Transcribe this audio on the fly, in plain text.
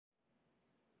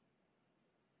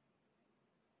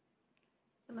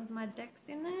some of my decks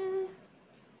in there.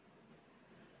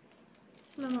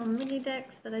 Some of my mini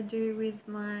decks that I do with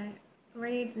my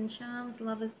reads and charms,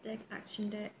 lovers deck, action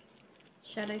deck,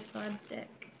 shadow side deck,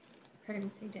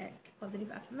 pregnancy deck,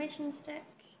 positive affirmations deck,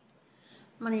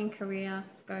 money and career,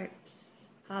 scopes,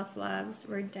 past lives,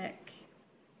 road deck,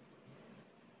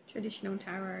 traditional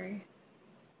tarot,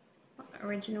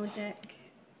 original deck,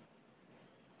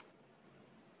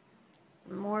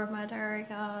 some more of my tarot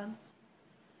cards,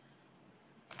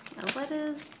 my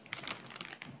letters,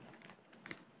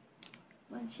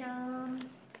 my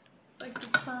charms, focus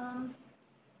palm,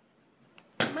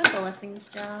 my blessings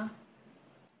jar.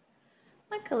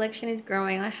 My collection is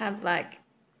growing. I have like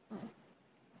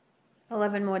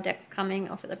 11 more decks coming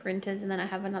off at the printers, and then I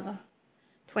have another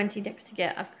 20 decks to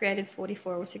get. I've created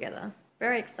 44 altogether.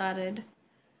 Very excited.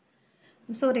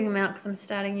 I'm sorting them out because I'm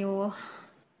starting your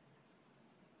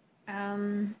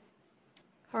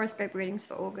horoscope readings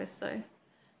for August, so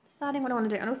deciding what I want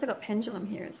to do. And I also got pendulum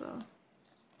here as well.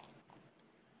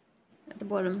 It's at the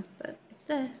bottom, but it's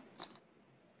there.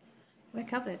 We're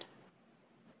covered.